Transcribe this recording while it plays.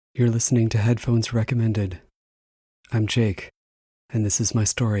You're listening to Headphones Recommended. I'm Jake, and this is my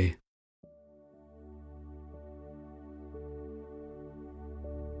story.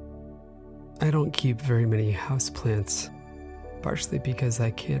 I don't keep very many houseplants, partially because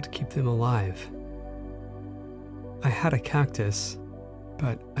I can't keep them alive. I had a cactus,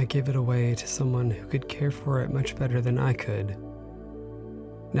 but I gave it away to someone who could care for it much better than I could.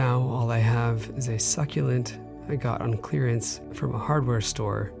 Now all I have is a succulent I got on clearance from a hardware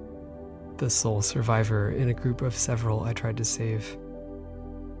store, the sole survivor in a group of several I tried to save,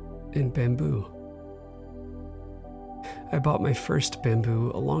 in bamboo. I bought my first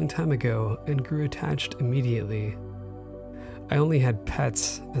bamboo a long time ago and grew attached immediately. I only had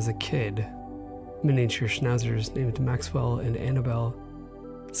pets as a kid, miniature schnauzers named Maxwell and Annabelle,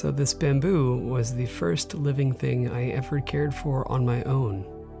 so this bamboo was the first living thing I ever cared for on my own.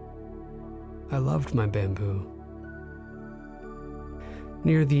 I loved my bamboo.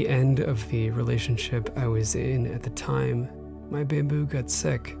 Near the end of the relationship I was in at the time, my bamboo got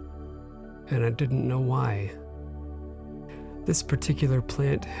sick, and I didn't know why. This particular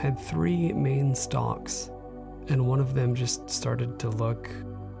plant had 3 main stalks, and one of them just started to look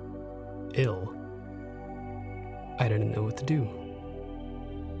ill. I didn't know what to do.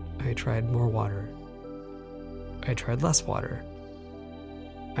 I tried more water. I tried less water.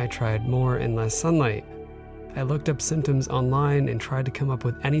 I tried more and less sunlight. I looked up symptoms online and tried to come up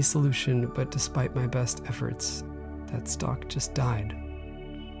with any solution, but despite my best efforts, that stalk just died.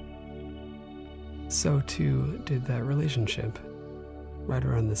 So too did that relationship, right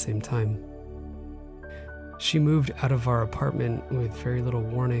around the same time. She moved out of our apartment with very little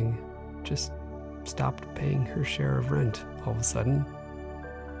warning, just stopped paying her share of rent all of a sudden,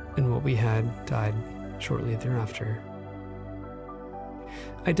 and what we had died shortly thereafter.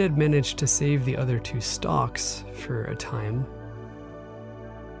 I did manage to save the other 2 stalks for a time.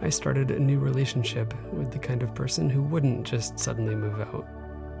 I started a new relationship with the kind of person who wouldn't just suddenly move out.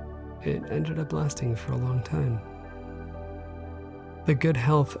 It ended up lasting for a long time. The good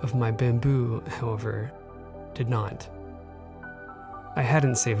health of my bamboo, however, did not. I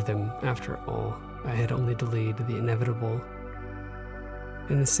hadn't saved them after all. I had only delayed the inevitable.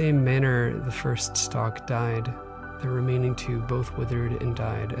 In the same manner the first stalk died, the remaining 2 both withered and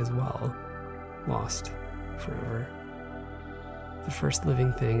died as well, lost forever. The first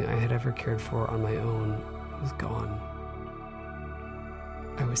living thing I had ever cared for on my own was gone.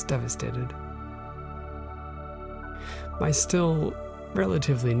 I was devastated. My still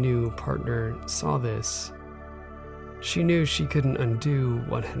relatively new partner saw this. She knew she couldn't undo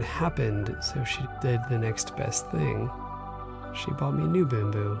what had happened, so she did the next best thing. She bought me new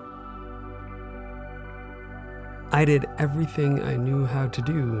bamboo. I did everything I knew how to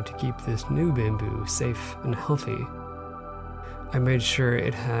do to keep this new bamboo safe and healthy. I made sure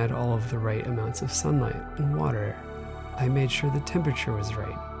it had all of the right amounts of sunlight and water. I made sure the temperature was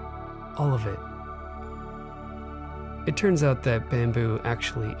right. All of it. It turns out that bamboo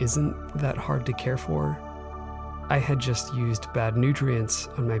actually isn't that hard to care for. I had just used bad nutrients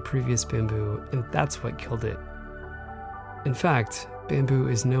on my previous bamboo, and that's what killed it. In fact, bamboo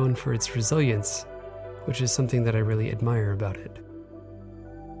is known for its resilience, which is something that I really admire about it.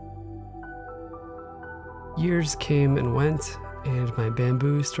 Years came and went, and my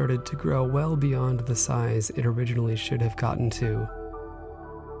bamboo started to grow well beyond the size it originally should have gotten to.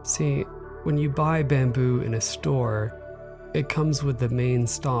 See, when you buy bamboo in a store, it comes with the main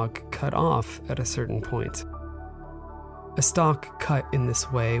stalk cut off at a certain point. A stalk cut in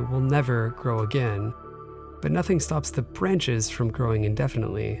this way will never grow again, but nothing stops the branches from growing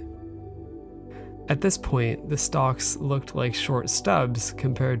indefinitely. At this point, the stalks looked like short stubs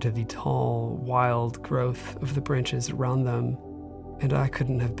compared to the tall, wild growth of the branches around them, and I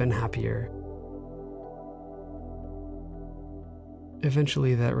couldn't have been happier.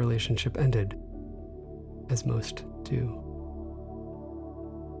 Eventually, that relationship ended, as most do.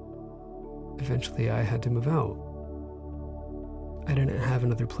 Eventually, I had to move out. I didn't have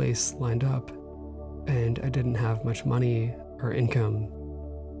another place lined up, and I didn't have much money or income.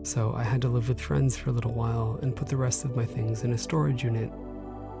 So I had to live with friends for a little while and put the rest of my things in a storage unit.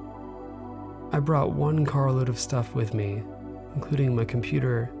 I brought 1 carload of stuff with me, including my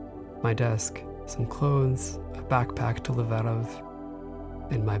computer, my desk, some clothes, a backpack to live out of,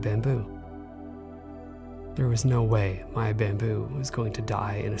 and my bamboo. There was no way my bamboo was going to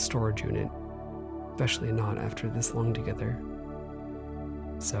die in a storage unit, especially not after this long together.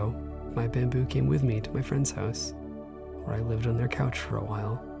 So my bamboo came with me to my friend's house, where I lived on their couch for a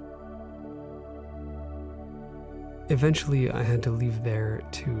while. Eventually, I had to leave there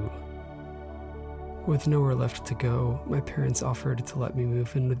too. With nowhere left to go, my parents offered to let me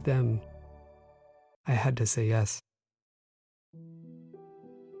move in with them. I had to say yes.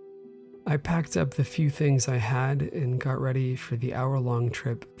 I packed up the few things I had and got ready for the hour-long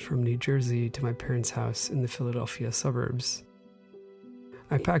trip from New Jersey to my parents' house in the Philadelphia suburbs.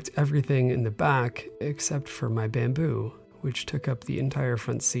 I packed everything in the back except for my bamboo, which took up the entire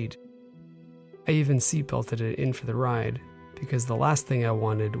front seat. I even seatbelted it in for the ride, because the last thing I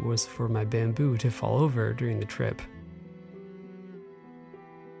wanted was for my bamboo to fall over during the trip.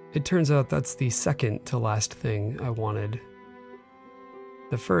 It turns out that's the second to last thing I wanted.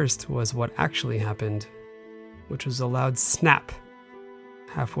 The first was what actually happened, which was a loud snap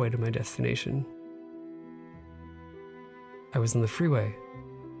halfway to my destination. I was on the freeway,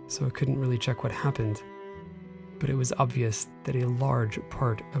 so I couldn't really check what happened, but it was obvious that a large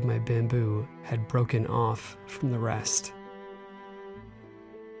part of my bamboo had broken off from the rest.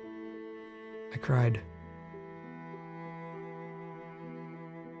 I cried.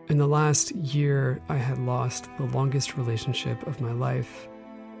 In the last year, I had lost the longest relationship of my life.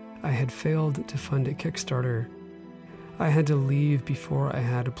 I had failed to fund a Kickstarter. I had to leave before I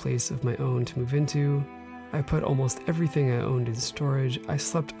had a place of my own to move into. I put almost everything I owned in storage. I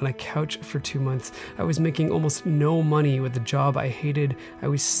slept on a couch for 2 months. I was making almost no money with a job I hated. I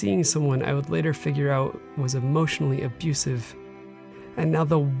was seeing someone I would later figure out was emotionally abusive. And now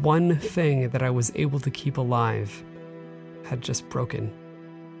the one thing that I was able to keep alive had just broken.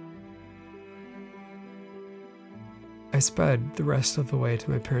 I sped the rest of the way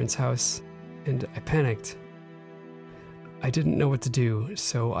to my parents' house, and I panicked. I didn't know what to do,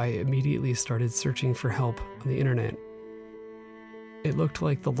 so I immediately started searching for help on the internet. It looked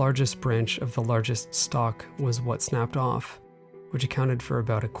like the largest branch of the largest stalk was what snapped off, which accounted for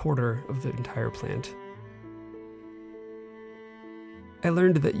about a quarter of the entire plant. I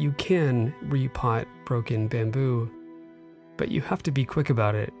learned that you can repot broken bamboo, but you have to be quick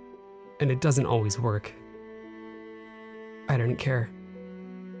about it, and it doesn't always work. I didn't care.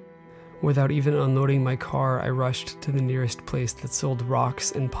 Without even unloading my car, I rushed to the nearest place that sold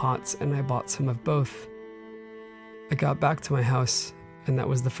rocks and pots, and I bought some of both. I got back to my house, and that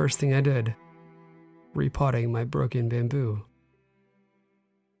was the first thing I did, repotting my broken bamboo.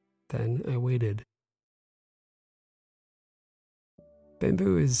 Then I waited.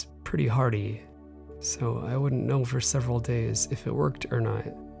 Bamboo is pretty hardy, so I wouldn't know for several days if it worked or not.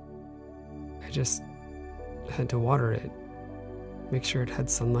 I just had to water it, make sure it had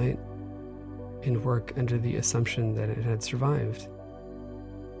sunlight, and work under the assumption that it had survived.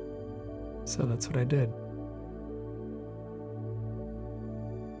 So that's what I did.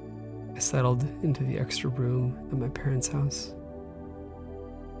 I settled into the extra room at my parents' house.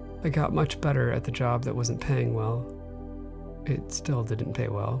 I got much better at the job that wasn't paying well. It still didn't pay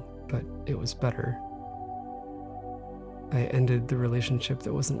well, but it was better. I ended the relationship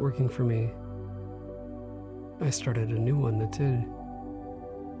that wasn't working for me. I started a new one that did.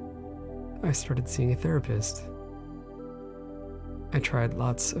 I started seeing a therapist. I tried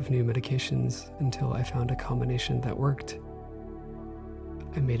lots of new medications until I found a combination that worked.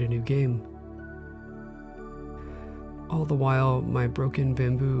 I made a new game. All the while, my broken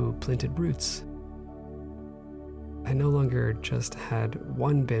bamboo planted roots. I no longer just had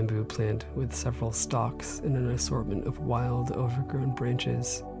one bamboo plant with several stalks and an assortment of wild, overgrown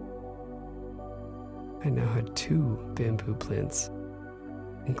branches. I now had 2 bamboo plants,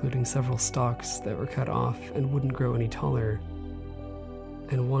 including several stalks that were cut off and wouldn't grow any taller,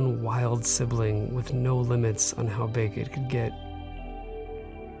 and one wild sibling with no limits on how big it could get.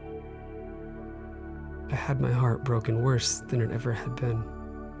 I had my heart broken worse than it ever had been.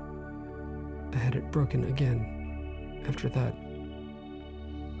 I had it broken again after that.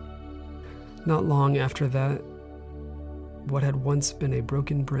 Not long after that, what had once been a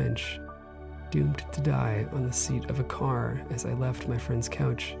broken branch, doomed to die on the seat of a car as I left my friend's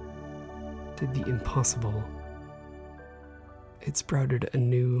couch, did the impossible. It sprouted a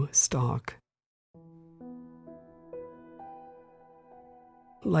new stalk.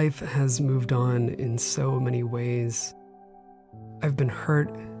 Life has moved on in so many ways. I've been hurt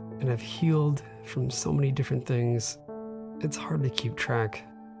and I've healed from so many different things. It's hard to keep track.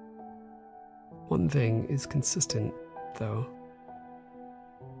 One thing is consistent, though.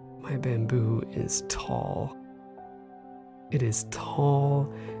 My bamboo is tall. It is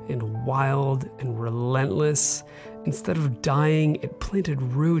tall and wild and relentless. Instead of dying, it planted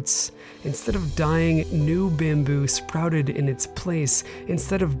roots. Instead of dying, new bamboo sprouted in its place.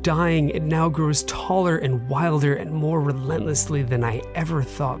 Instead of dying, it now grows taller and wilder and more relentlessly than I ever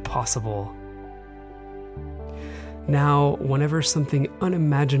thought possible. Now, whenever something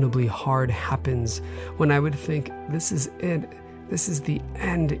unimaginably hard happens, when I would think, this is it, this is the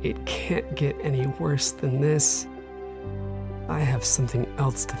end, it can't get any worse than this, I have something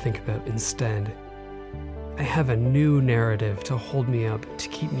else to think about instead. I have a new narrative to hold me up, to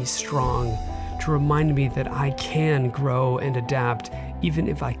keep me strong, to remind me that I can grow and adapt, even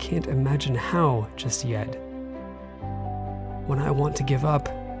if I can't imagine how just yet. When I want to give up,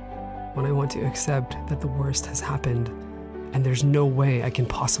 when I want to accept that the worst has happened, and there's no way I can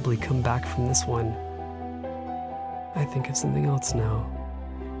possibly come back from this one, I think of something else now.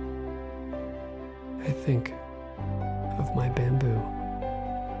 I think of my bamboo.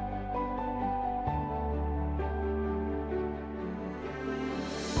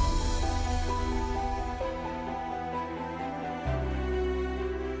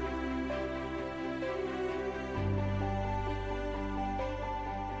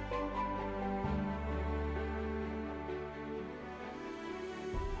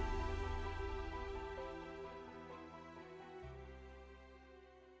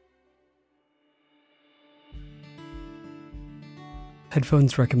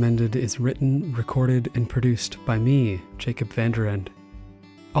 Headphones Recommended is written, recorded, and produced by me, Jacob Vanderend.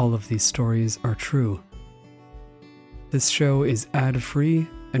 All of these stories are true. This show is ad-free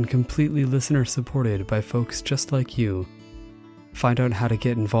and completely listener-supported by folks just like you. Find out how to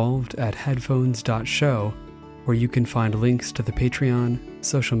get involved at headphones.show, where you can find links to the Patreon,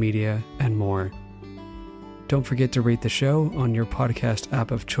 social media, and more. Don't forget to rate the show on your podcast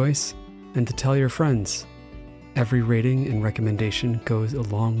app of choice and to tell your friends. Every rating and recommendation goes a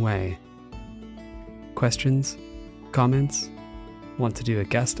long way. Questions? Comments? Want to do a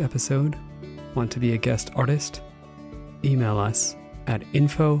guest episode? Want to be a guest artist? Email us at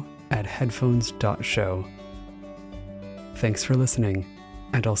info@headphones.show. Thanks for listening,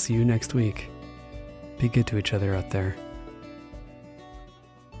 and I'll see you next week. Be good to each other out there.